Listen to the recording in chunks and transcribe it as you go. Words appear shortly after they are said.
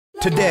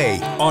Today,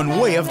 on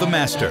Way of the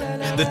Master,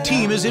 the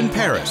team is in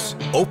Paris,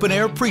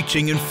 open-air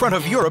preaching in front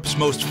of Europe's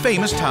most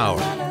famous tower.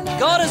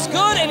 God is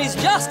good and He's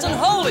just and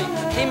holy.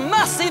 He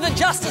must see that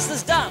justice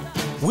is done.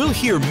 We'll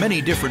hear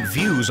many different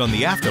views on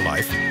the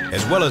afterlife,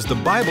 as well as the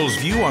Bible's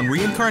view on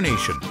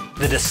reincarnation.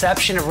 The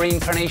deception of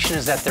reincarnation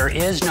is that there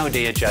is no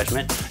day of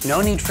judgment,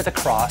 no need for the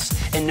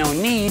cross, and no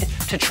need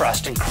to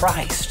trust in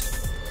Christ.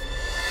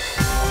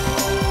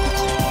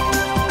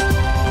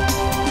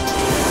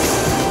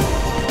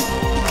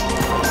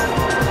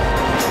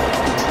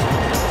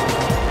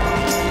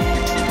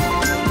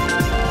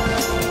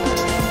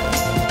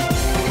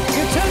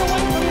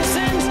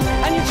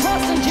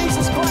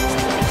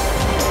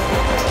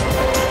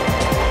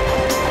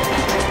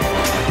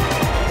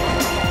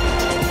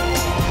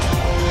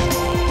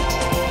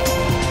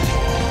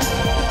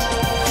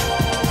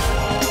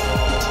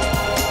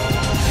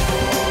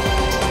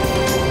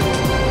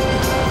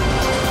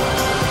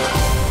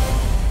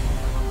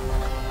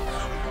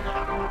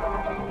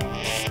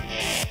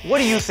 What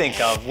do you think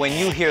of when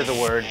you hear the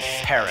word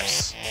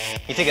Paris?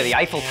 You think of the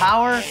Eiffel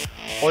Tower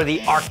or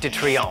the Arc de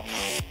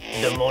Triomphe?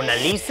 The Mona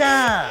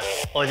Lisa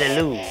or the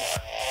Louvre?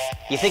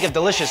 You think of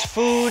delicious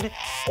food,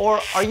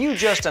 or are you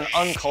just an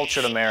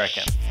uncultured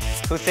American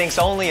who thinks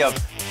only of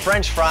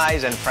French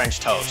fries and French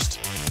toast?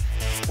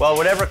 Well,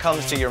 whatever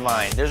comes to your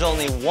mind, there's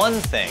only one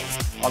thing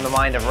on the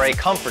mind of Ray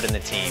Comfort and the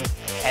team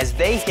as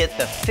they hit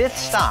the 5th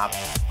stop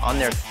on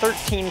their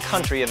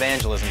 13-country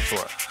evangelism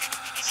tour: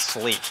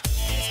 sleep.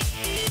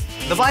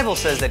 The Bible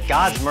says that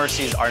God's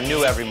mercies are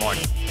new every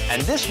morning.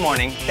 And this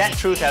morning, that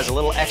truth has a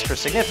little extra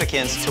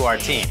significance to our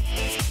team.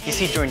 You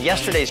see, during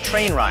yesterday's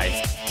train ride,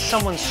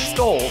 someone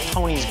stole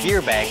Tony's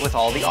gear bag with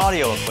all the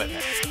audio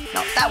equipment.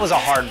 Now, that was a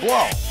hard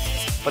blow.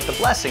 But the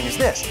blessing is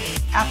this: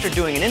 after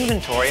doing an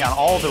inventory on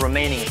all the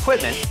remaining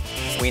equipment,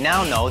 we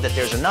now know that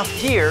there's enough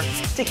gear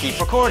to keep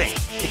recording,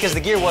 because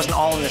the gear wasn't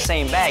all in the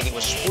same bag, it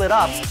was split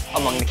up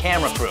among the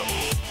camera crew.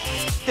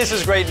 This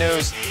is great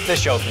news. The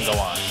show can go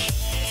on.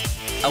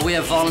 We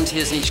have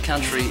volunteers in each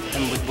country,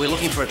 and we're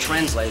looking for a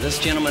translator. This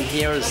gentleman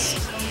here is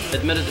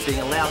admitted to being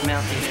a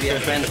loudmouth to be a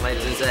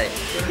translator today.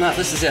 Mark,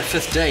 this is our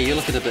 5th day. You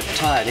look a bit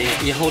tired.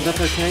 You holding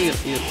up okay?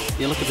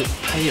 You look a bit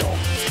pale.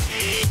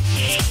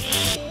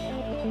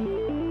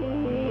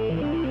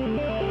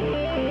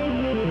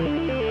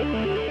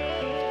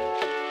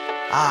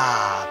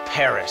 Ah,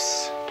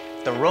 Paris,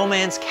 the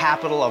romance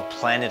capital of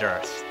planet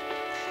Earth.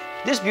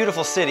 This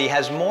beautiful city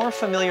has more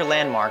familiar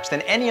landmarks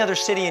than any other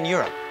city in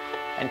Europe.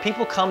 And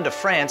people come to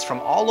France from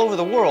all over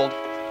the world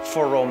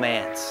for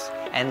romance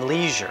and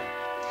leisure.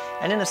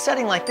 And in a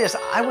setting like this,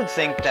 I would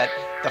think that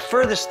the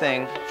furthest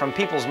thing from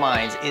people's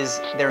minds is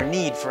their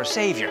need for a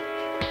savior.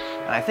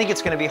 And I think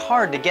it's going to be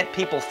hard to get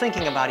people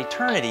thinking about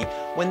eternity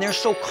when they're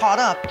so caught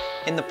up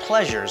in the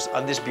pleasures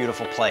of this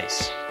beautiful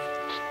place.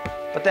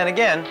 But then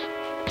again,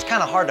 it's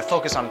kind of hard to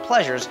focus on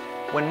pleasures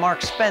when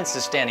Mark Spence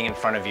is standing in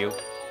front of you,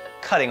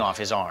 cutting off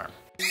his arm.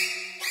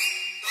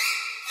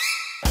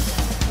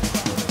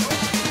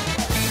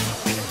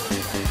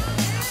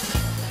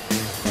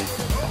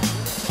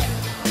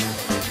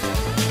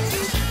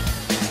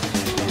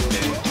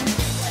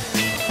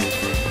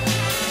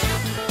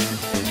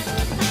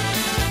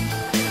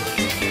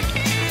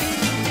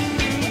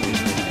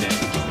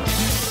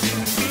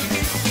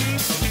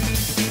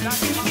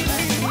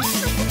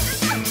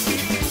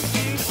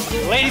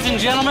 Ladies and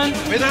gentlemen,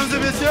 Mesdames et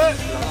messieurs,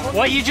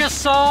 what you just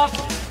saw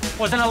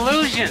was an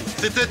illusion.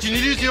 c'était une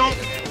illusion.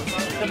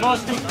 The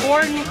most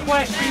important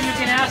question you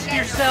can ask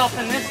yourself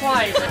in this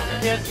life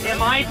is,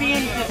 am I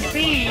being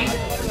deceived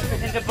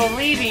into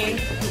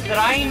believing that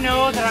I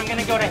know that I'm going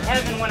to go to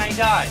heaven when I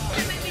die?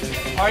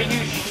 Are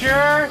you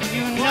sure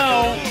you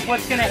know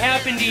what's going to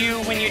happen to you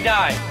when you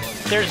die?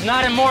 There's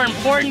not a more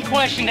important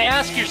question to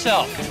ask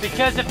yourself,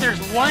 because if there's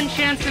one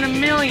chance in a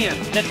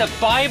million that the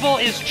Bible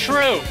is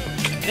true,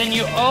 then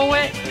you owe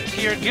it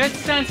to your good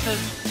senses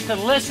to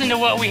listen to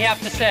what we have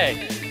to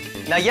say.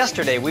 Now,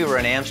 yesterday we were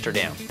in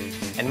Amsterdam,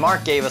 and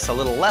Mark gave us a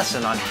little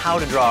lesson on how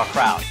to draw a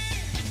crowd.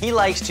 He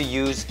likes to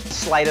use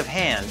sleight of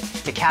hand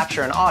to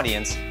capture an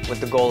audience with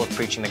the goal of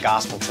preaching the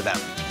gospel to them.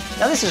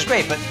 Now, this is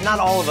great, but not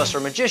all of us are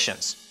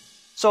magicians.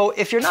 So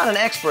if you're not an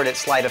expert at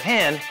sleight of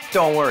hand,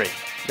 don't worry.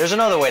 There's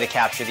another way to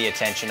capture the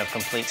attention of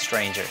complete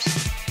strangers.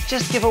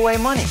 Just give away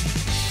money.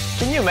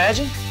 Can you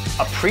imagine?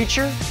 A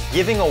preacher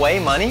giving away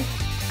money?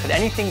 Could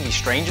anything be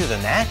stranger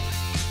than that?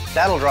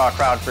 That'll draw a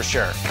crowd for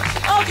sure.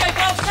 Okay,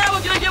 folks, now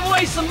we're going to give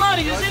away some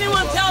money. Does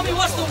anyone tell me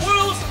what's the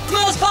world's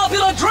most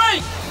popular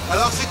drink?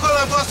 Alors c'est quoi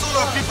la boisson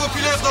la plus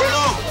populaire dans le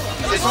monde?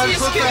 C'est pas le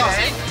coca.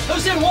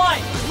 Who said wine?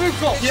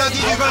 Rueful. Qui a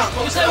dit du vin?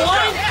 Who said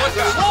wine?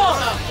 Oh.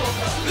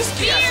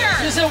 Whiskey.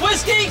 You said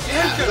whiskey?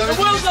 The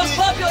world's most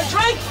popular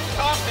drink?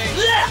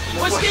 Yeah.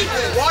 Whiskey?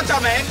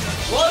 Water, man.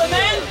 Water,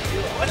 man?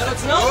 No,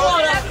 it's not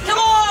water. Come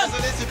on.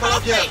 Désolé, c'est pas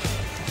la bière.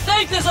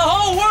 Think there's a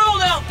whole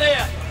world out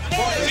there.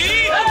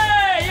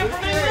 Hey, you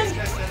from England?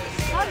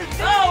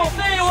 Oh, well,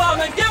 there you are,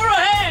 man. Give her a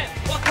hand.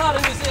 What part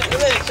of New Zealand?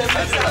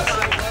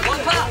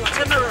 What part?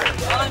 Timaru.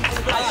 I'm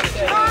from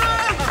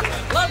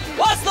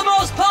What's the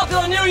most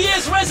popular New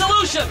Year's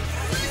resolution?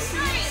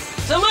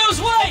 Lose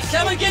weight.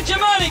 Come and get your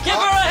money. Give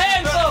her a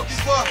hand, folks.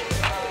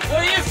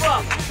 Where are you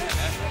from?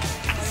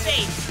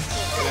 States.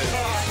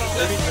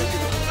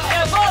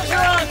 Yeah, Bob's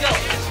your uncle.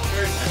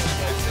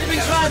 You've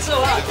been trying so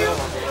hard.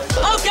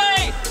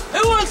 Okay,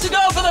 who wants to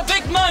go for the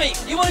big money?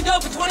 You want to go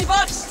for 20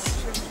 bucks?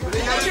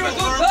 Think you're a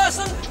good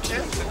person?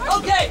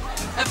 Okay,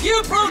 if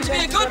you prove to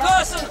be a good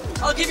person,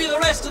 I'll give you the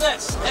rest of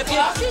this. If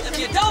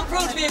you don't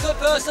prove to be a good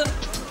person,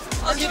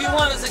 I'll give you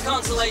one as a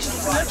consolation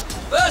prize.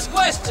 First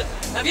question,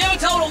 have you ever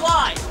told a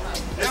lie?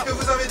 Est-ce que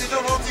vous avez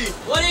déjà menti?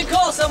 What do you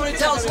call someone who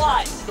tells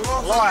lies?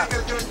 Comment vous appelez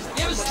quelqu'un?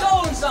 You ever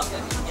stolen something?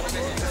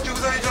 Est-ce que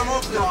vous avez déjà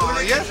menti?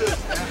 Volé quelque chose?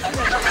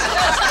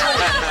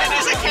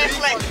 There's a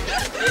conflict.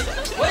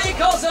 What do you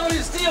call someone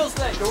who steals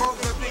things? Comment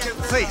vous appelez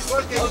quelqu'un?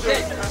 Vole quelque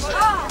Okay.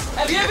 chose?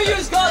 Have you ever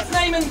used God's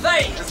name in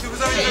vain? Est-ce que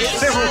vous avez déjà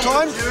several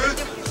times?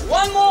 Dieu?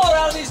 One more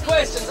out of these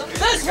questions.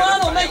 This one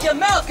will make your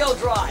mouth go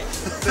dry.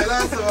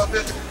 Celle-là, ça va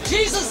faire.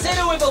 Jesus said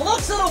whoever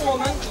looks at a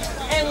woman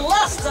and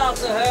lusts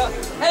after her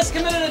has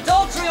committed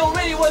adultery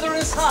already with her in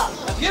his heart.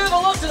 Have you ever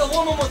looked at a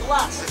woman with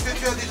lust? Est-ce que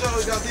tu as déjà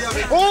regardé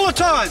avec All the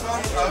time.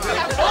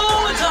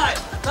 All the time.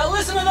 Now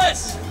listen to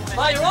this.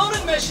 By your own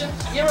admission,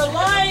 you're a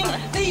lying,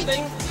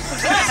 thieving,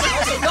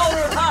 restless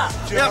adulterer at heart.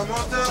 Tu es un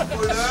menteur,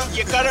 voleur.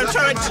 You gotta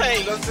turn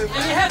tail.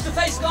 And you have to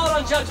face God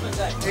on Judgment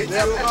Day. Et tu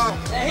auras.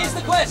 Now here's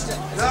the question.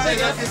 It's a Là est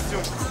big la one.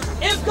 question.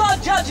 If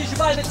God judges you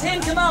by the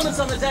 10 Commandments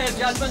on the Day of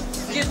Judgment,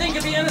 do you think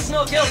you'll be innocent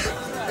or guilty?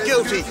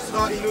 Guilty. Tu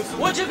seras innocent.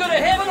 Would you go to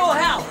heaven or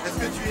hell? Est-ce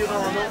que tu iras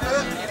en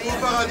enfer ou au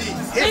paradis?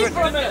 Think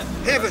for a minute.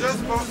 Heaven.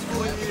 Juste pense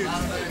pour une minute.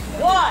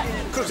 Why?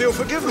 Because he'll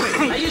forgive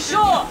me. Are you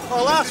sure?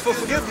 I'll ask for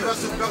Tu forgiveness.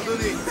 vas te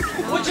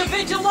pardonner. Would you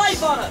bet your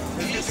life on it?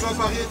 Est-ce que tu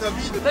vas parier ta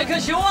vie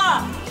Because you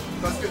are.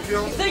 parce que tu es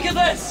en Think of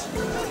this.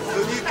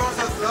 Denis, pense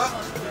à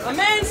cela. A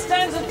man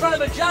stands in front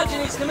of a judge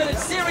and he's committed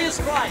serious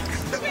crimes.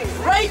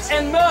 Rape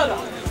and murder.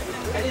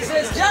 And he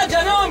says, Judge,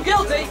 I know I'm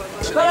guilty,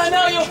 but I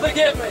know you'll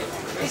forgive me.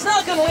 He's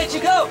not going to let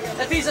you go.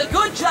 If he's a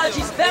good judge,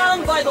 he's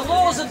bound by the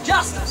laws of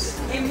justice.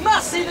 He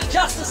must see that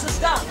justice is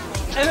done.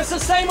 And it's the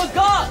same with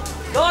God.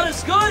 God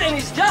is good and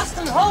he's just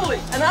and holy.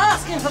 And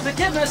asking for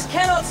forgiveness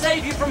cannot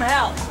save you from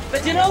hell.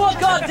 But you know what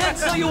God did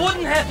so you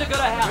wouldn't have to go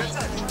to hell?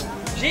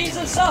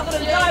 Jesus suffered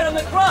and died on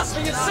the cross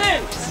for your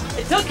sins.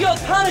 He took your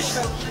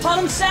punishment upon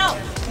himself.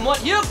 And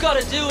what you've got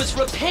to do is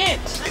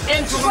repent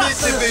and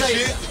trust in the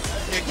Savior.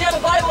 Do you have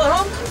a Bible at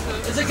home?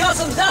 Has it got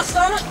some dust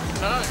on it?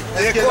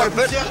 Est-ce qu'il y a la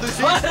poussière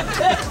dessus? Quite a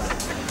bit.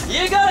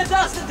 You got to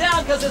dust it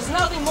down because there's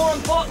nothing more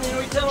important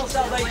than eternal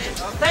salvation.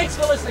 Thanks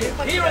for listening.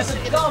 Here is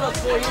a dollar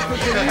for you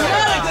because you're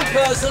not a good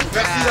person.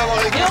 Merci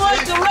d'avoir You écouté.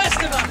 like the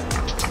rest of them.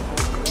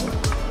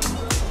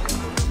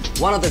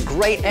 One of the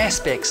great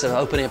aspects of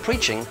open air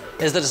preaching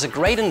is that it's a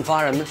great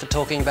environment for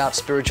talking about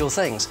spiritual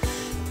things.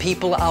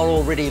 People are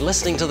already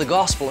listening to the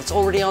gospel. It's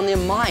already on their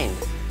mind.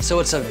 So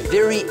it's a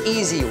very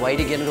easy way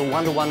to get into a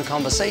one-to-one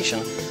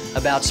conversation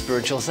about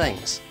spiritual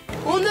things.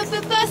 On ne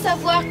peut pas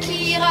savoir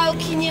qui ira ou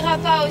qui n'ira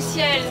pas au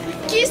ciel.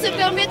 Qui se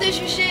permet de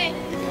juger?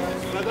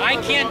 I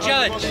can't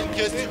judge.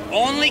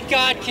 Only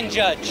God can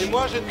judge.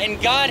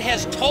 And God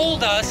has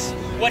told us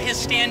what His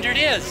standard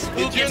is.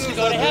 Who gets to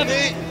go to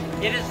heaven?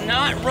 It is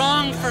not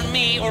wrong for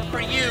me or for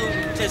you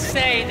to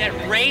say that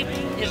rape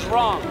is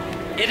wrong.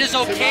 It is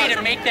okay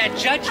to make that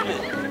judgment.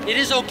 It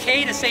is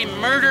okay to say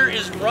murder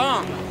is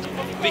wrong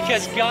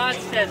because God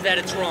says that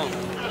it's wrong.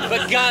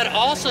 But God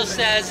also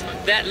says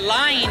that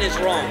lying is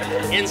wrong,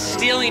 and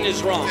stealing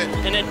is wrong,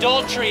 and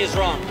adultery is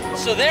wrong.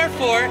 So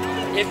therefore,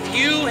 if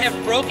you have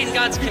broken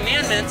God's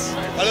commandments,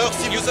 Alors,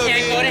 si you vous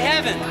can't go to avez.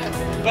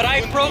 heaven. But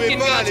I've broken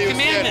God's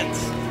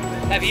commandments.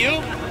 Have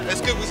you?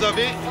 Est-ce que vous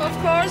avez? Of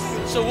course.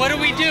 So what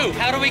do?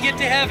 How do we get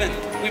to heaven?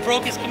 We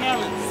broke His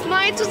commandments.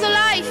 Smile to the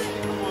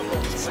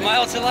life.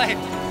 Smile to life.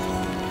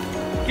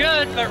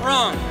 Good, but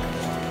wrong.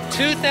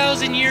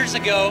 2,000 years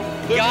ago,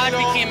 God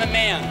became a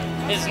man.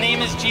 His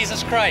name is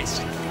Jesus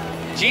Christ.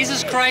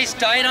 Jesus Christ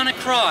died on a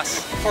cross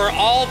for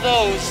all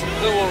those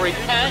who will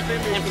repent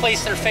and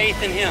place their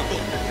faith in Him.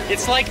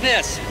 It's like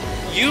this.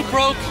 You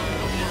broke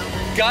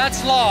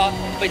God's law,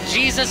 but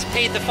Jesus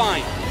paid the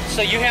fine.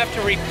 So you have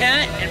to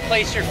repent and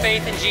place your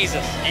faith in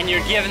Jesus, and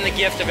you're given the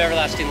gift of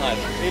everlasting life.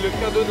 Et le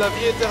cadeau de la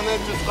vie éternelle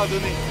te sera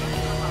donné.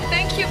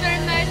 Thank you very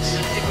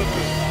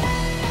much.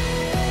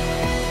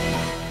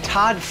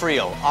 Todd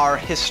Friel, our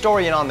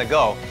historian on the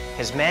go,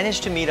 has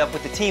managed to meet up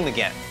with the team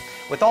again.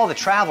 With all the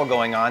travel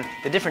going on,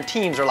 the different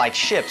teams are like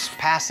ships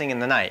passing in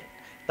the night.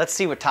 Let's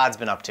see what Todd's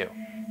been up to.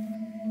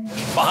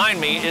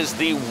 Behind me is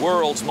the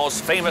world's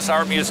most famous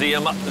art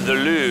museum, the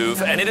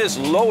Louvre, and it is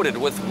loaded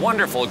with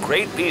wonderful,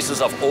 great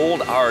pieces of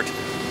old art.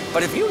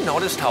 But have you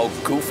noticed how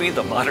goofy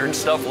the modern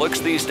stuff looks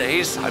these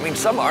days? I mean,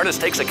 some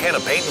artist takes a can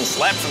of paint and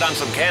slaps it on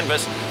some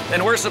canvas,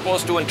 and we're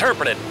supposed to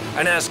interpret it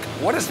and ask,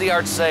 what does the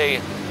art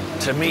say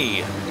to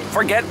me?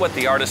 Forget what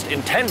the artist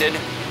intended.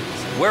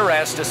 We're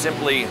asked to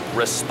simply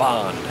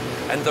respond.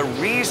 And the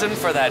reason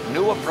for that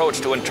new approach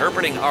to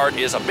interpreting art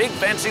is a big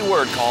fancy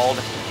word called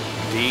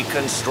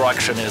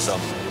deconstructionism.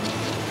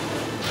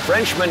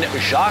 Frenchman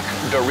Jacques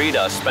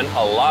Derrida spent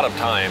a lot of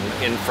time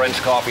in French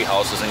coffee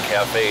houses and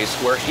cafes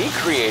where he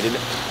created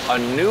a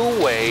new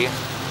way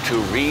to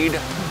read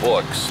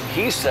books.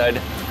 He said,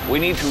 we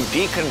need to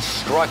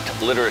deconstruct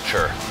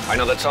literature. I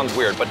know that sounds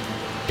weird, but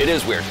it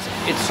is weird.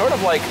 It's sort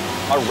of like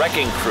a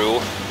wrecking crew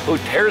who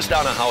tears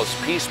down a house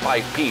piece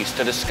by piece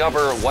to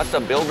discover what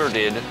the builder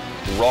did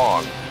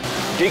wrong.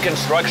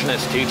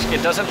 Deconstructionists teach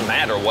it doesn't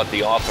matter what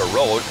the author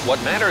wrote.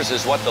 What matters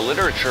is what the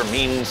literature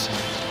means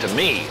to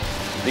me.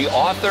 The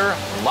author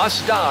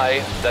must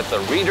die that the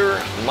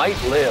reader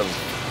might live.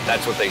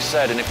 That's what they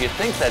said, and if you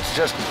think that's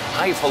just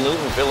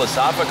highfalutin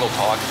philosophical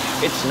talk,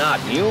 it's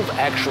not. You've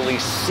actually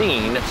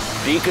seen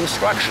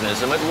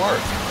deconstructionism at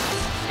work.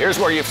 Here's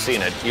where you've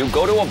seen it. You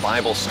go to a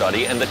Bible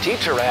study and the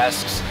teacher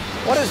asks,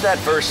 what does that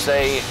verse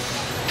say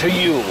to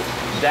you?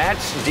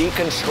 That's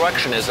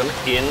deconstructionism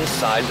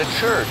inside the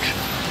church.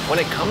 When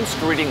it comes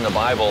to reading the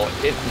Bible,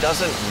 it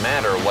doesn't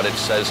matter what it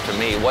says to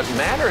me. What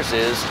matters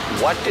is,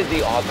 what did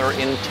the author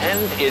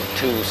intend it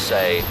to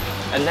say?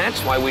 And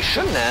that's why we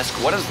shouldn't ask,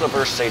 what does the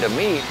verse say to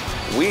me?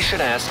 We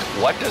should ask,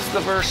 what does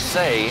the verse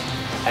say,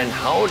 and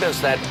how does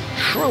that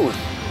truth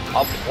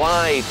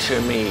apply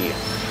to me?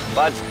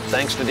 But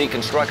thanks to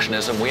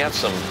deconstructionism, we have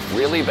some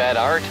really bad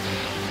art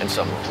and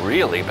some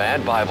really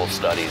bad Bible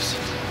studies.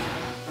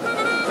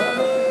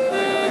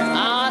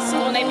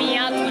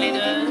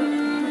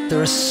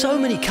 There are so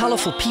many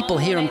colorful people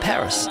here in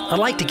Paris. I'd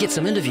like to get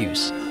some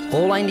interviews.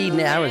 All I need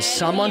now is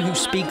someone who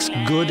speaks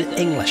good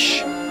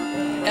English.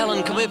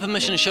 Alan, can we have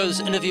permission to show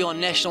this interview on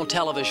national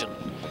television?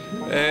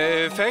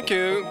 Thank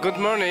you. Good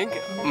morning.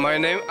 My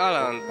name is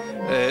Alan.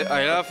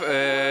 I love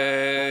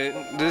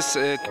this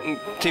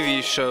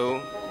TV show.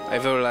 I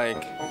very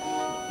like.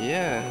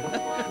 Yeah.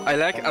 I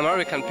like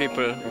American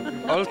people.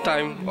 All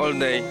time, all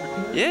day.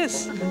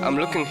 Yes, I'm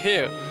looking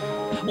here.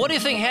 What do you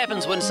think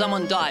happens when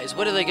someone dies?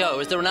 Where do they go?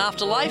 Is there an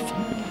afterlife?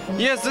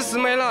 Yes, this is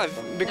my life.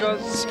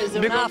 Because... Is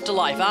there an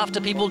afterlife after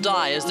people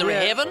die? Is there a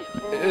heaven?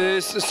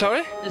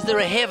 Sorry? Is there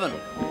a heaven?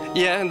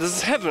 Yeah, this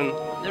is heaven.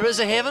 There is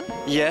a heaven?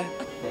 Yeah.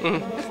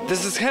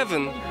 This is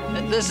heaven.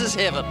 This is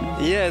heaven?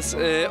 Yes,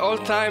 all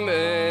time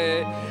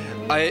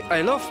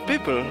I love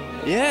people.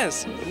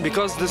 Yes,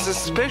 because this is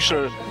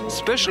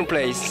special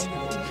place.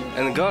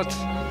 And God,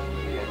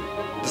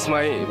 this is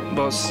my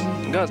boss,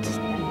 God.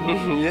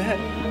 Yeah.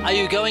 Are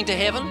you going to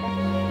heaven?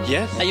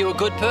 Yes. Are you a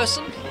good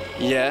person?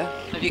 Yeah.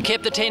 Have you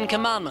kept the 10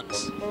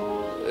 Commandments?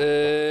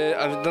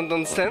 I don't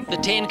understand. The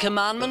 10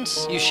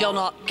 Commandments, you shall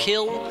not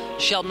kill,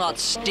 shall not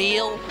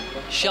steal,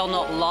 shall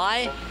not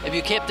lie. Have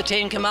you kept the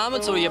 10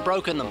 Commandments or have you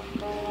broken them?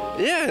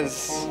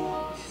 Yes.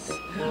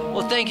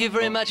 Well, thank you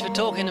very much for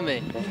talking to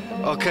me.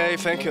 Okay,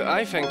 thank you.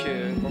 I thank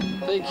you.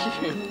 Thank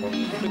you.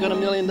 We got $1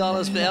 million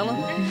for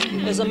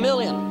Alan? There's $1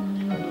 million.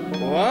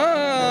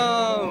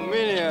 Wow,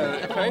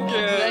 million. Thank you.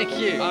 Thank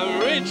you. I'm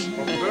rich,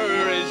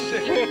 very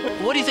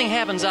rich. What do you think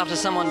happens after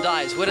someone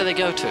dies? Where do they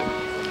go to?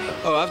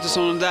 Oh, after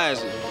someone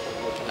dies,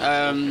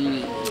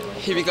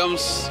 he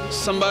becomes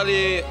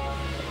somebody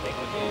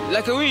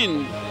like a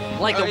wind.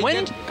 Like a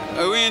wind?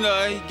 A wind,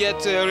 or he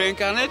gets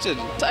reincarnated.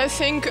 I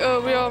think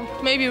we are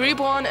maybe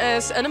reborn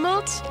as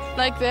animals,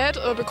 like that,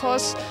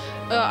 because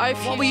I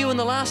feel... What were you in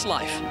the last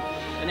life?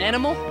 An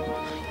animal?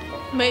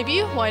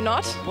 Maybe, why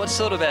not? What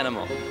sort of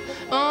animal?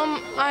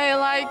 I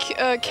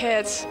like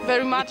cats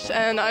very much,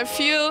 and I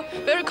feel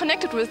very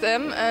connected with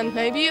them, and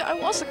maybe I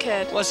was a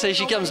cat. Well, say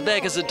she comes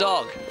back as a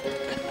dog.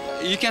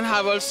 You can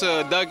have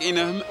also a dog in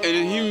a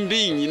human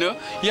being, you know?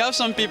 You have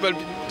some people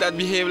that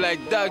behave like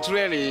dogs,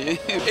 really.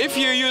 If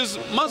you use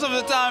most of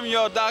the time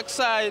your dark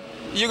side,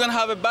 you're gonna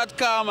have a bad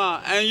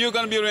karma, and you're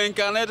gonna be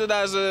reincarnated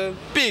as a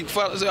pig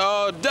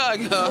or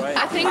dog.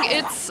 I think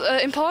it's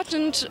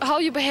important how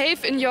you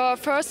behave in your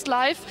first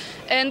life,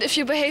 and if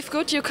you behave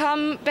good, you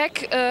come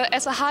back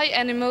as a high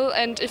animal,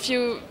 and if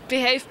you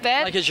behave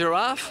bad... Like a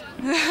giraffe?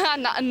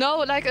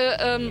 No, like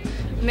a...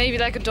 maybe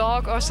like a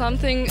dog or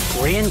something.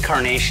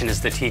 Reincarnation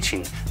is the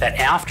teaching that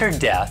after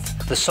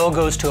death, the soul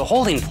goes to a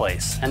holding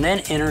place and then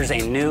enters a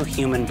new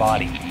human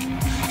body.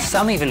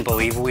 Some even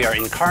believe we are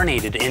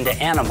incarnated into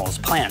animals,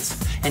 plants,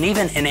 and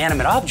even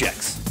inanimate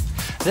objects.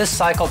 This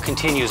cycle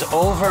continues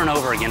over and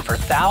over again for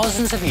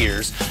thousands of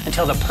years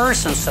until the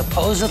person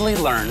supposedly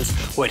learns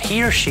what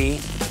he or she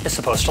is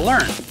supposed to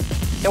learn.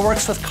 It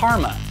works with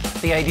karma,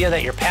 the idea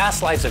that your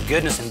past lives of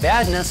goodness and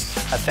badness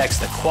affects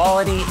the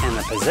quality and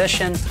the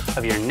position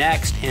of your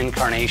next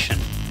incarnation.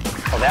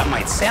 Well, that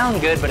might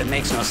sound good, but it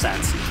makes no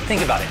sense.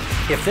 Think about it.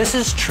 If this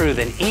is true,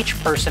 then each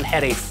person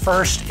had a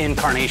first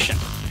incarnation.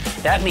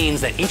 That means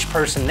that each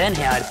person then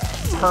had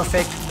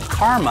perfect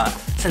karma,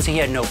 since he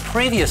had no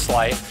previous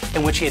life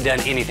in which he had done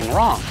anything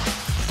wrong.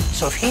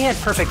 So if he had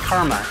perfect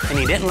karma and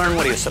he didn't learn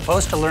what he was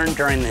supposed to learn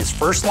during his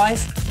first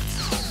life,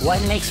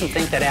 what makes him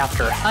think that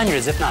after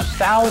hundreds, if not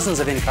thousands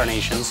of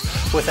incarnations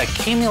with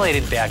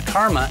accumulated bad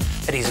karma,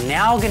 that he's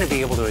now going to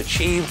be able to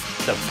achieve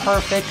the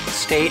perfect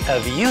state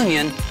of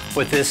union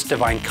with this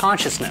divine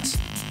consciousness?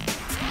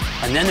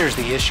 And then there's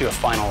the issue of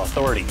final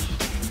authority.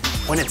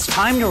 When it's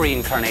time to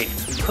reincarnate,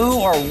 Who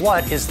or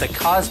what is the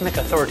cosmic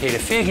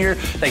authoritative figure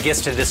that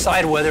gets to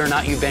decide whether or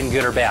not you've been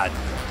good or bad?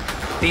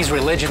 These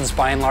religions,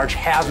 by and large,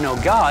 have no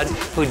God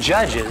who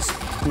judges,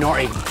 nor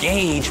a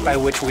gauge by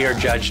which we are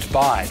judged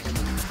by.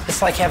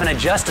 It's like having a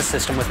justice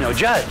system with no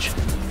judge.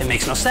 It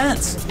makes no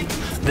sense.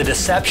 The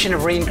deception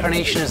of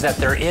reincarnation is that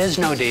there is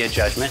no day of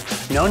judgment,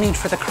 no need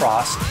for the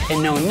cross,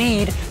 and no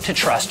need to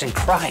trust in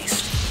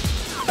Christ.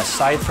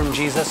 Aside from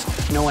Jesus,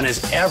 no one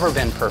has ever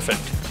been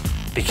perfect.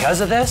 Because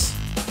of this,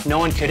 no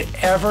one could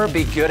ever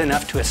be good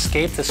enough to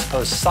escape the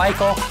supposed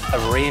cycle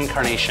of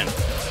reincarnation.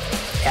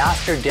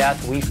 After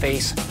death, we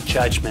face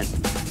judgment,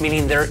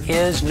 meaning there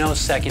is no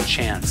second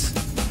chance.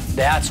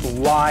 That's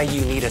why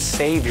you need a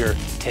Savior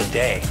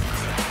today.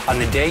 On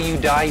the day you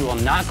die, you will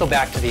not go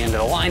back to the end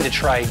of the line to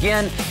try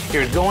again.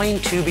 You're going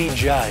to be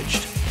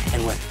judged.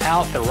 And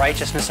without the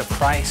righteousness of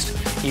Christ,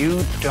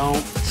 you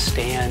don't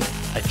stand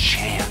a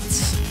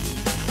chance.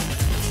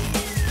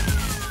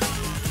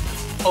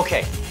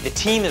 Okay, the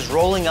team is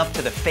rolling up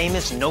to the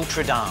famous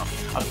Notre Dame,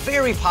 a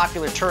very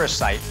popular tourist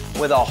site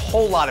with a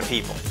whole lot of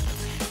people.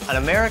 An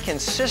American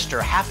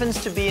sister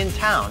happens to be in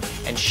town,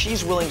 and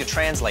she's willing to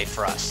translate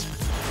for us.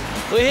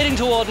 We're heading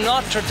toward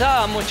Notre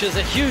Dame, which is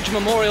a huge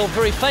memorial,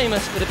 very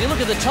famous, but if you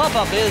look at the top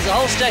up, there's a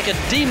whole stack of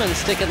demons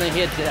sticking their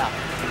head out.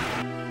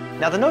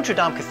 Now, the Notre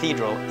Dame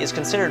Cathedral is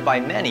considered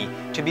by many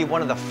to be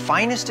one of the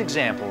finest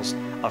examples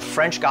of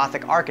French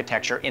Gothic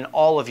architecture in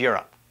all of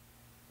Europe.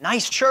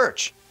 Nice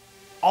church.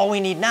 All we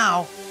need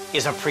now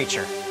is a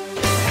preacher.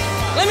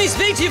 Let me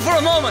speak to you for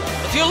a moment.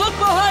 If you look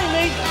behind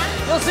me,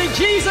 you'll see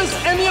Jesus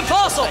and the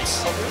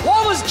apostles.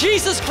 What was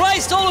Jesus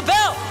Christ all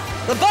about?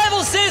 The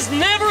Bible says,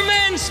 never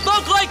man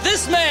spoke like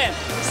this man.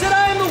 He said,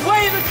 I am the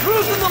way, the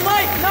truth, and the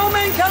life. No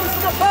man comes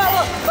to the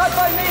Father but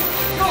by me.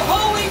 Your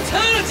whole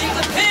eternity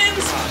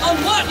depends on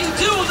what you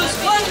do with this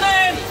one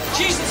man,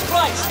 Jesus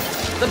Christ.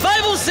 The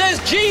Bible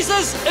says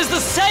Jesus is the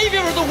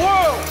Savior of the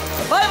world.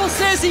 The Bible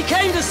says He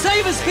came to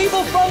save His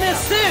people from their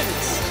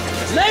sins.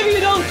 Maybe you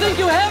don't think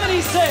you have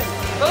any sin,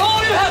 but all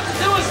you have to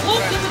do is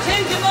look at the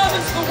Ten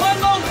Commandments for one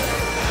moment.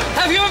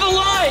 Have you ever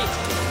lied?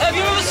 Have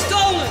you ever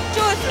stolen?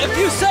 If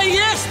you say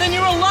yes, then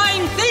you're a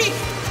lying thief.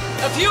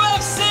 If you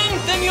have sinned,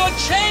 then you're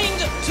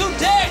chained to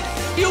death.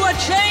 You are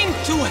chained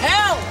to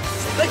hell.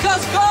 Because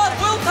God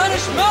will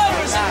punish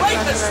murderers and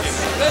rapists.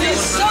 But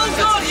He's so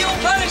good, He'll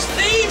punish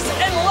thieves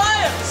and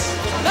liars.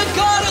 That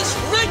God is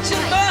rich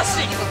in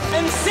mercy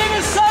and sent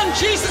His Son,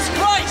 Jesus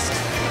Christ,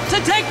 to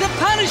take the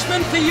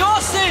punishment for your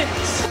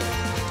sins.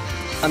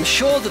 I'm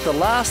sure that the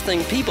last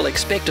thing people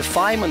expect to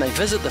find when they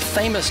visit the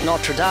famous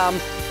Notre Dame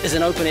is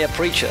an open-air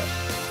preacher.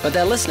 But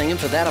they're listening, and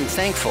for that I'm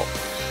thankful.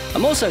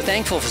 I'm also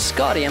thankful for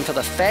Scotty and for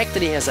the fact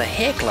that he has a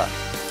heckler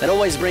that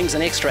always brings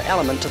an extra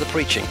element to the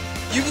preaching.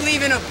 You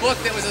believe in a book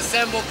that was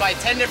assembled by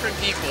 10 different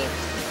people,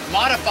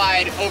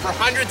 modified over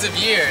hundreds of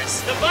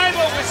years. The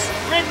Bible was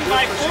written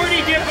by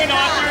 40 different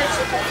authors,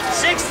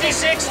 66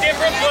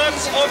 different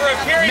books over a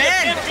period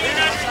of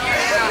 1,500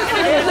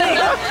 years. There's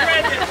a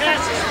thread that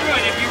passes through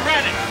it if you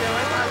read it.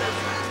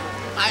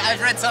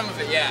 I've read some of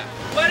it, yeah.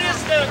 What is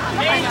the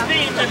main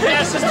theme that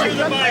passes through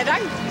the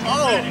Bible?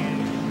 Oh,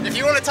 if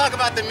you want to talk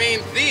about the main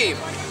theme,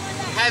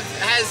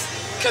 has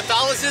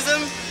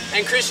Catholicism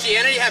and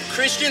Christianity, have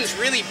Christians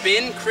really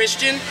been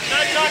Christian?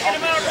 I'm not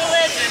talking about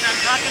religion,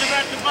 I'm talking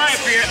about the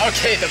Bible.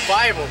 Okay, the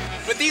Bible.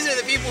 But these are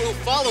the people who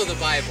follow the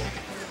Bible.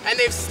 And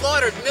they've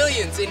slaughtered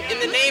millions in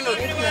the name of...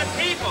 I'm talking about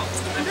people.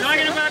 I'm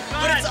talking about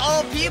God. But it's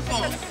all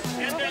people.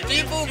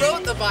 People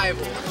wrote the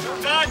Bible.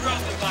 God wrote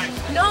the Bible.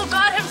 No,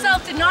 God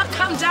Himself did not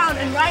come down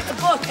and write a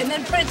book and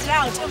then print it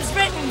out. It was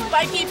written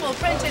by people,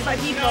 printed by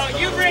people. No,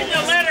 you've written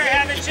a letter,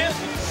 haven't you?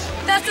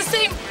 That's the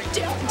same.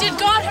 Did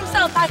God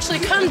Himself actually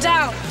come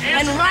down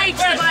and write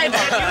the Bible?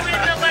 Have you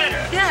written a letter?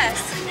 Yes.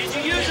 Did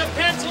you use a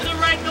pencil to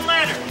write the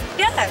letter?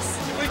 Yes.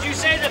 Would you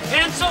say the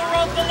pencil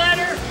wrote the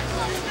letter?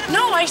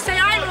 No, I say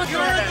I wrote the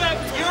letter.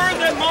 You're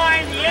the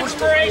mind, the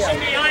inspiration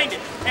behind it.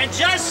 And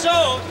just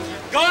so,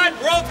 God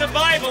wrote the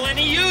Bible and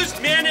He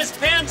used men as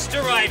pens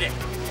to write it.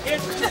 It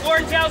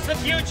foretells the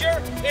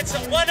future. It's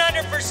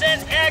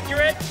 100%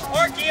 accurate.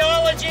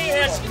 Archaeology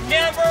has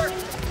never,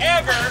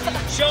 ever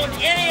shown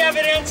any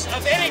evidence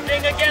of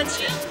anything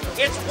against it.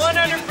 It's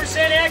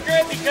 100%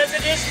 accurate because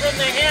it is from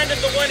the hand of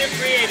the one who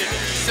created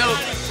it. So,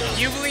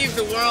 you believe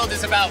the world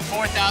is about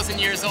 4,000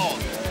 years old?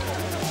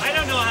 I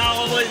don't know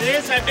how old it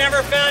is. I've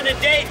never found a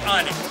date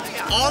on it.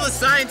 All the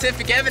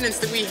scientific evidence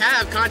that we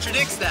have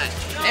contradicts that.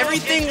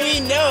 Everything we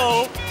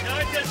know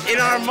in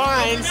our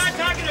minds... We're not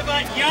talking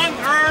about young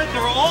Earth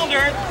or old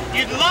Earth.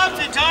 You'd love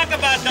to talk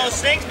about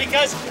those things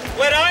because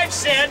what I've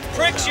said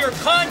pricks your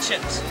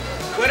conscience.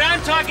 What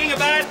I'm talking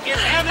about is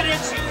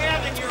evidence you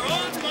have in your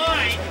own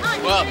mind,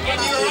 in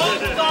your own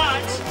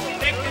thoughts,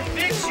 that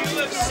convicts you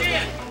of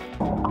sin.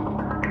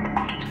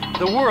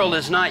 The world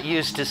is not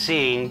used to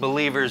seeing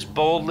believers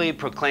boldly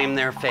proclaim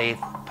their faith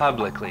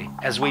publicly,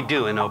 as we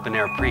do in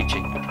open-air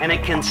preaching. And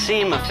it can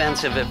seem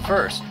offensive at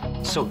first,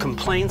 so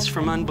complaints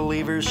from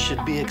unbelievers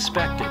should be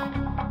expected.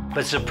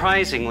 But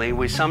surprisingly,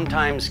 we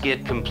sometimes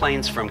get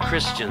complaints from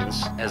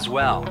Christians as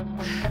well.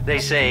 They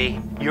say,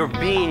 "You're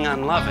being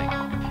unloving.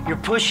 You're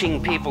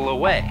pushing people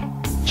away."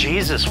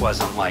 Jesus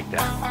wasn't like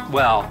that.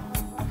 Well,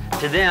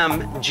 to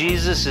them,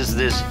 Jesus is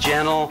this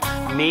gentle,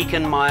 meek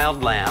and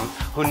mild lamb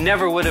who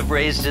never would have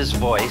raised his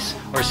voice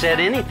or said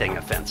anything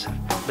offensive.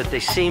 But they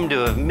seem to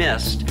have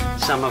missed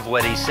some of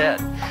what he said.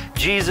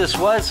 Jesus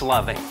was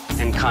loving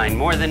and kind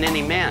more than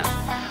any man,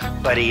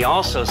 but he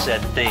also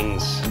said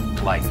things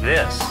like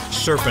this.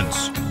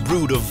 Serpents,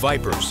 brood of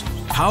vipers,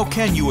 how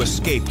can you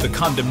escape the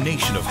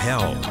condemnation of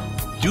hell?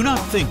 Do not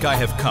think I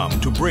have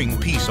come to bring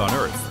peace on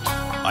earth.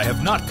 I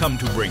have not come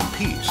to bring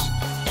peace,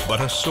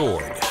 but a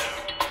sword.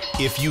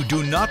 If you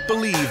do not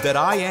believe that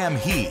I am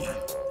he,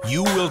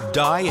 you will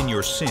die in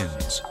your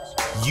sins.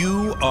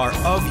 You are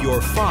of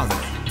your father,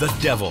 the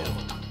devil.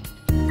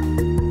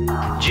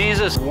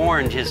 Jesus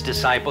warned his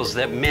disciples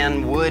that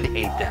men would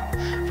hate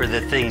them for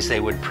the things they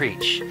would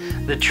preach.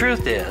 The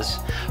truth is,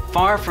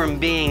 far from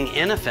being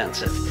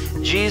inoffensive,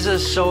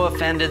 Jesus so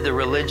offended the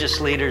religious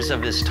leaders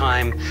of his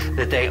time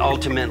that they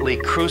ultimately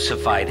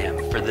crucified him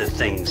for the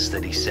things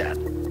that he said.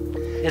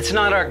 It's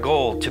not our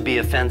goal to be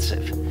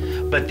offensive,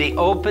 but the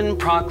open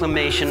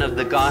proclamation of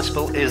the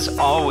gospel is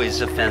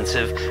always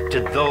offensive to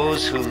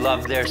those who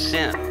love their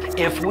sin.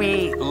 If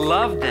we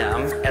love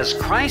them as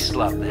Christ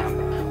loved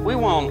them, we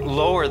won't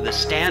lower the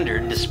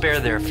standard to spare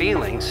their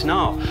feelings.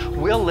 No,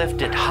 we'll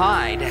lift it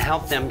high to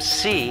help them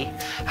see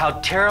how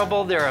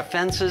terrible their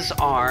offenses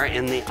are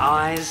in the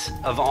eyes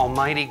of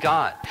Almighty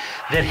God,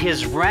 that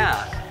his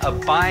wrath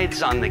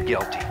abides on the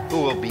guilty,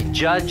 who will be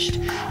judged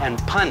and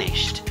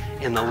punished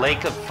in the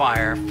lake of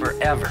fire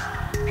forever.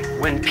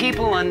 When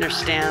people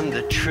understand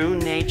the true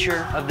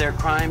nature of their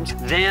crimes,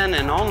 then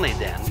and only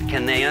then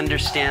can they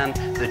understand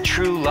the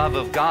true love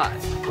of God,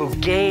 who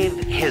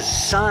gave his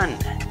Son,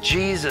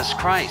 Jesus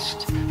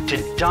Christ,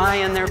 to die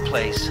in their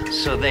place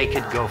so they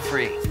could go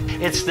free.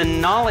 It's the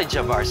knowledge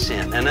of our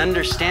sin and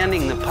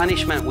understanding the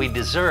punishment we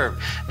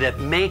deserve that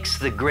makes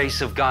the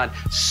grace of God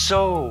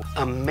so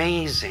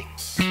amazing.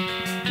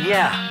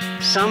 Yeah,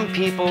 some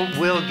people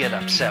will get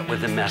upset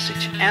with the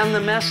message and the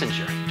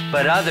messenger,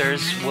 but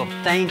others will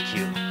thank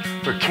you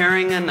for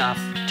caring enough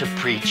to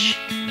preach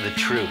the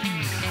truth.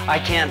 I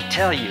can't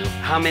tell you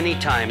how many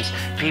times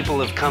people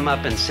have come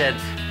up and said,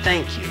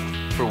 "Thank you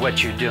for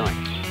what you're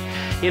doing."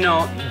 You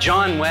know,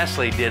 John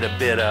Wesley did a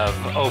bit of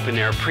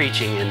open-air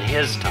preaching in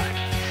his time.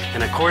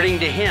 And according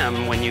to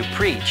him, when you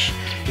preach,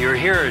 your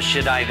hearers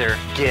should either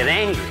get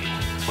angry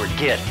or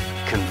get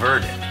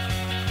converted.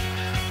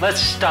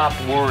 Let's stop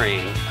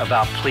worrying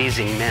about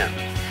pleasing men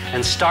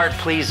and start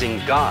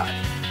pleasing God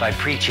by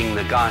preaching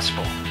the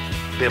gospel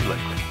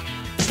biblically.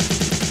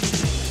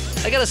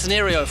 I got a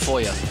scenario for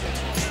you.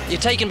 You're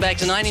taken back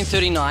to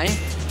 1939.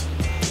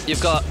 You've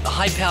got a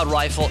high-powered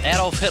rifle.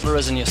 Adolf Hitler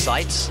is in your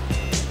sights.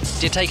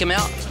 Do you take him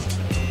out?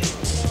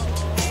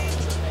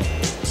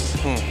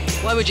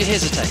 Why would you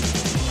hesitate?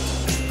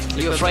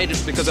 Are you afraid?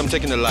 Because I'm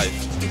taking a life.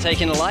 You're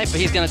taking a life, but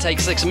he's going to take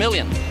 6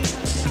 million.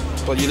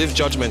 But you leave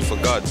judgment for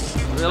God.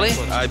 Really?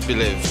 I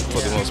believe,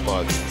 for the most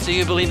part. So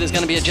you believe there's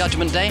going to be a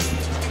judgment day?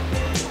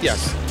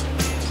 Yes.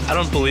 I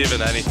don't believe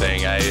in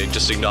anything. I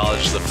just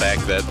acknowledge the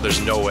fact that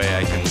there's no way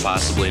I can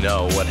possibly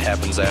know what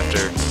happens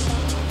after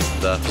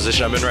the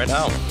position I'm in right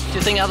now. Do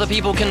you think other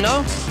people can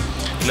know?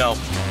 No.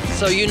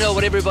 So you know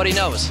what everybody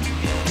knows?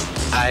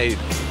 I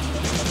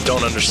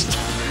don't understand.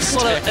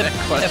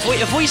 Well,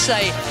 if we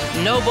say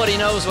nobody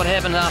knows what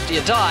happens after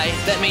you die,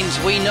 that means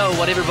we know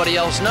what everybody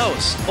else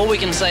knows. All we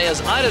can say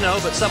is, I don't know,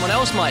 but someone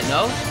else might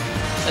know.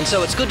 And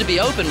so it's good to be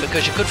open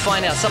because you could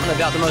find out something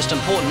about the most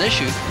important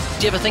issue.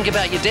 Do you ever think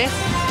about your death?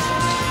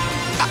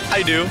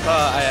 I do.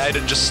 I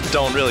just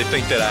don't really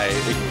think that I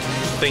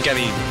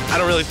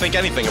don't really think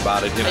anything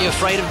about it. You know? Are you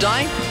afraid of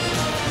dying?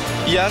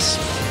 Yes.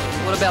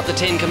 What about the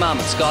 10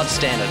 Commandments, God's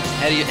standard?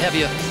 Have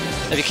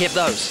you kept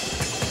those?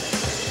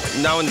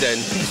 Now and then.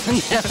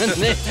 Now and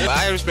then.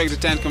 I respect the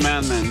 10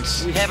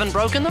 Commandments. You haven't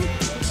broken them?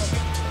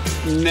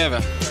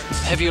 Never.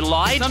 Have you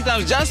lied?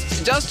 Sometimes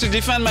just to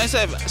defend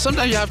myself.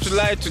 Sometimes you have to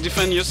lie to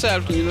defend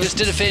yourself. You know? Just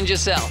to defend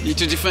yourself? To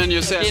defend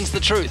yourself. Against the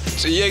truth.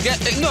 So you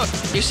no.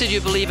 You said you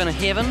believe in a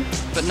heaven,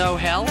 but no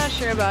hell? I'm not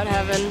sure about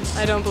heaven.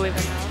 I don't believe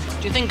in hell.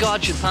 Do you think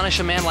God should punish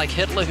a man like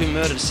Hitler who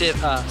murdered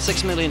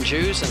 6 million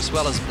Jews as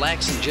well as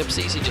blacks and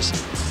gypsies?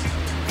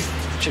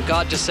 Should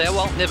God just say,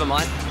 well, never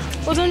mind?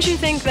 Well, don't you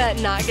think that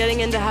not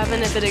getting into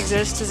heaven, if it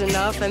exists, is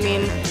enough? I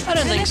mean, I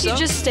don't think if so. you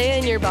just stay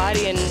in your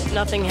body and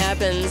nothing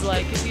happens,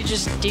 like if you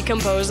just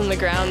decompose in the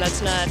ground,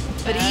 that's not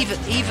But bad.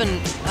 even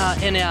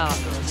in our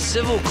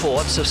civil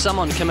courts, if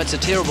someone commits a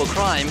terrible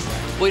crime,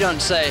 we don't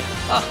say,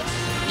 oh,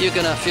 you're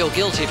going to feel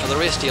guilty for the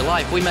rest of your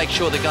life. We make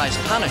sure the guy's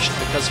punished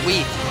because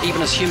we,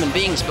 even as human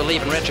beings,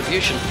 believe in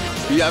retribution.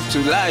 You have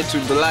to lie to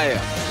the liar.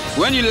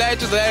 When you lie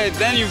to the liar,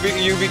 then you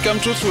become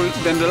truthful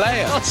than the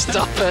liar. Oh,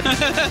 stop it.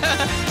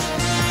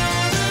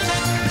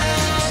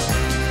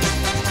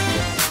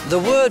 The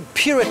word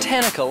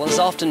puritanical is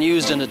often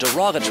used in a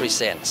derogatory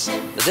sense.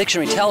 The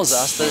dictionary tells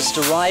us that it's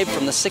derived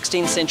from the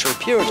 16th century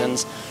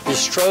Puritans who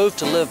strove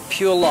to live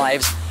pure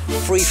lives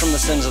free from the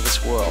sins of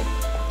this world.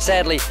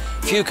 Sadly,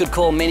 few could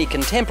call many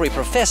contemporary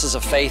professors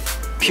of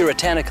faith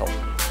puritanical.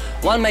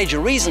 One major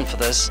reason for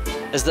this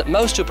is that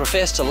most who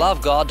profess to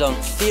love God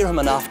don't fear Him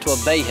enough to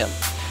obey Him.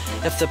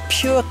 If the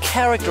pure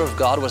character of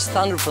God was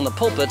thundered from the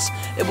pulpits,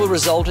 it would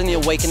result in the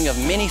awakening of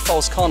many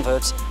false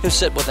converts who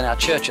sit within our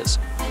churches.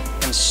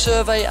 In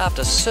survey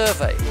after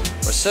survey,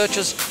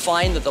 researchers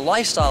find that the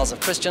lifestyles of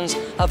Christians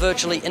are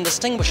virtually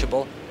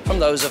indistinguishable from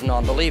those of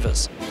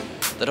non-believers.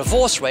 The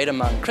divorce rate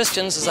among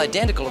Christians is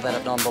identical to that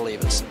of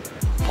non-believers.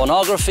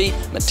 Pornography,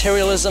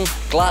 materialism,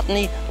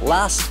 gluttony,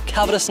 lust,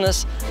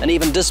 covetousness, and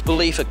even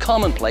disbelief are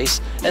commonplace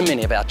in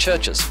many of our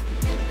churches.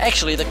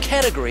 Actually, the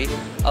category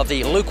of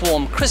the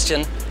lukewarm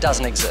Christian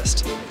doesn't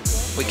exist.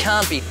 We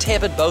can't be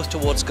tepid both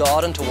towards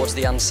God and towards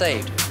the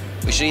unsaved.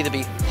 We should either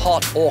be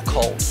hot or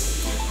cold.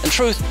 In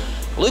truth,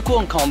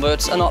 lukewarm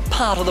converts are not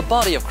part of the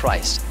body of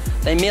Christ.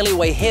 They merely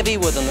weigh heavy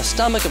within the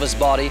stomach of His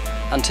body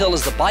until,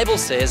 as the Bible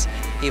says,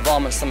 He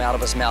vomits them out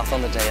of His mouth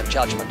on the day of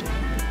judgment.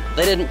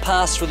 They didn't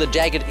pass through the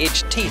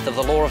jagged-edged teeth of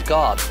the law of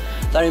God.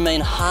 They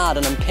remain hard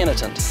and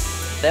impenitent.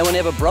 They were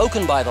never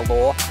broken by the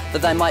law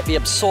that they might be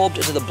absorbed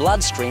into the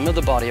bloodstream of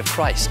the body of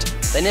Christ.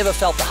 They never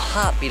felt the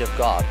heartbeat of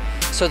God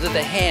so that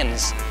their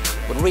hands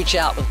would reach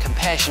out with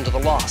compassion to the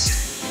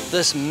lost.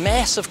 This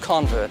mass of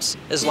converts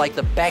is like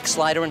the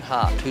backslider in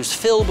heart who's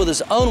filled with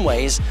his own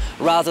ways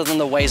rather than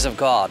the ways of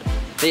God.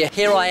 Their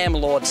 "Here I am,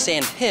 Lord,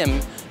 send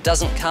him"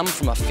 doesn't come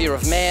from a fear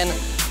of man,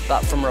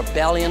 but from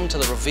rebellion to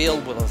the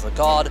revealed will of the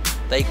God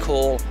they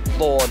call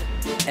Lord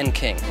and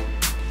King.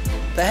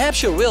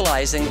 Perhaps you're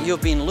realizing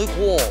you've been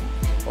lukewarm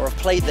or have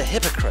played the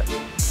hypocrite.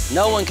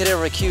 No one could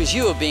ever accuse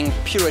you of being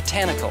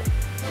puritanical.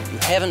 You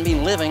haven't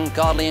been living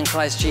godly in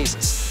Christ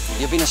Jesus.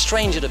 You've been a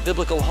stranger to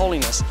biblical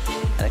holiness,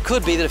 and it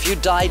could be that if you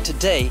died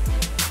today,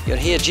 you'd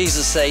hear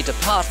Jesus say,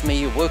 "Depart from me,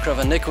 you worker of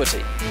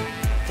iniquity."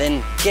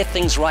 Then get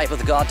things right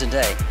with God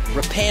today.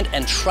 Repent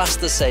and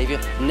trust the Savior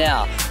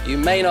now. You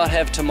may not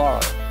have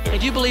tomorrow. Hey,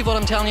 do you believe what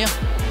I'm telling you?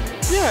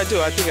 Yeah, I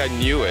do. I think I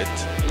knew it.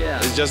 Yeah.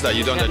 It's just that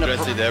you don't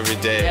address it every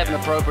day. You haven't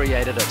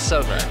appropriated it.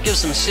 So give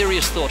some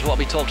serious thought to what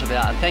we talked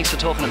about, and thanks for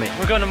talking to me.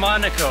 We're going to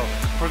Monaco.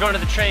 We're going to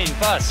the train,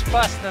 bus,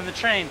 then the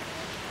train,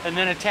 and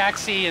then a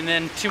taxi, and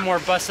then 2 more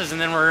buses, and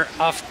then we're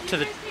off to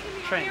the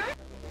train.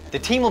 The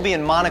team will be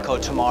in Monaco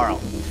tomorrow.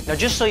 Now,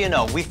 just so you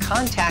know, we've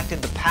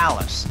contacted the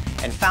palace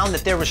and found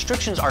that their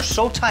restrictions are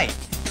so tight,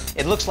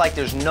 it looks like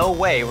there's no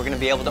way we're going to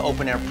be able to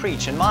open air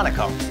preach in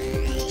Monaco.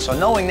 So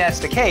knowing that's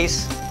the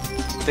case,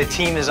 the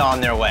team is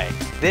on their way.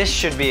 This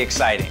should be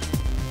exciting.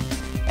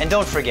 And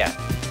don't forget,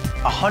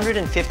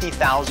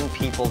 150,000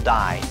 people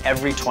die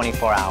every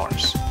 24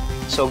 hours.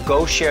 So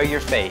go share your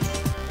faith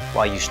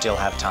while you still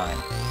have time.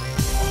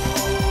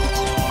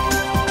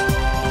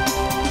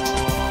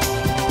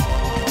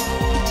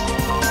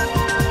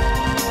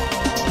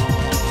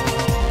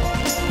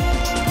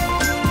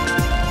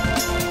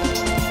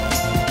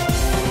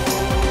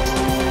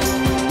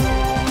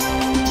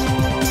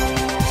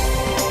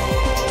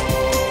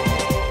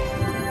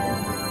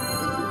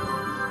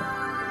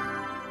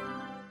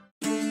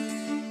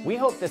 We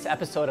hope this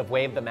episode of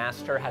Way of the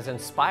Master has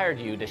inspired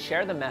you to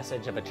share the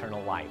message of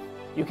eternal life.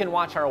 You can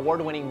watch our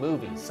award-winning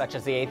movies, such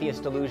as The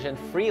Atheist Delusion,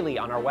 freely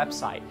on our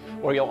website,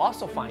 where you'll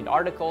also find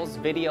articles,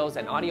 videos,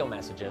 and audio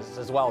messages,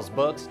 as well as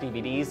books,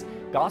 DVDs,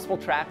 gospel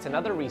tracts, and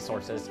other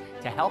resources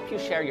to help you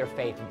share your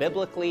faith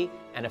biblically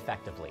and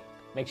effectively.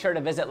 Make sure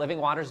to visit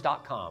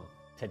livingwaters.com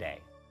today.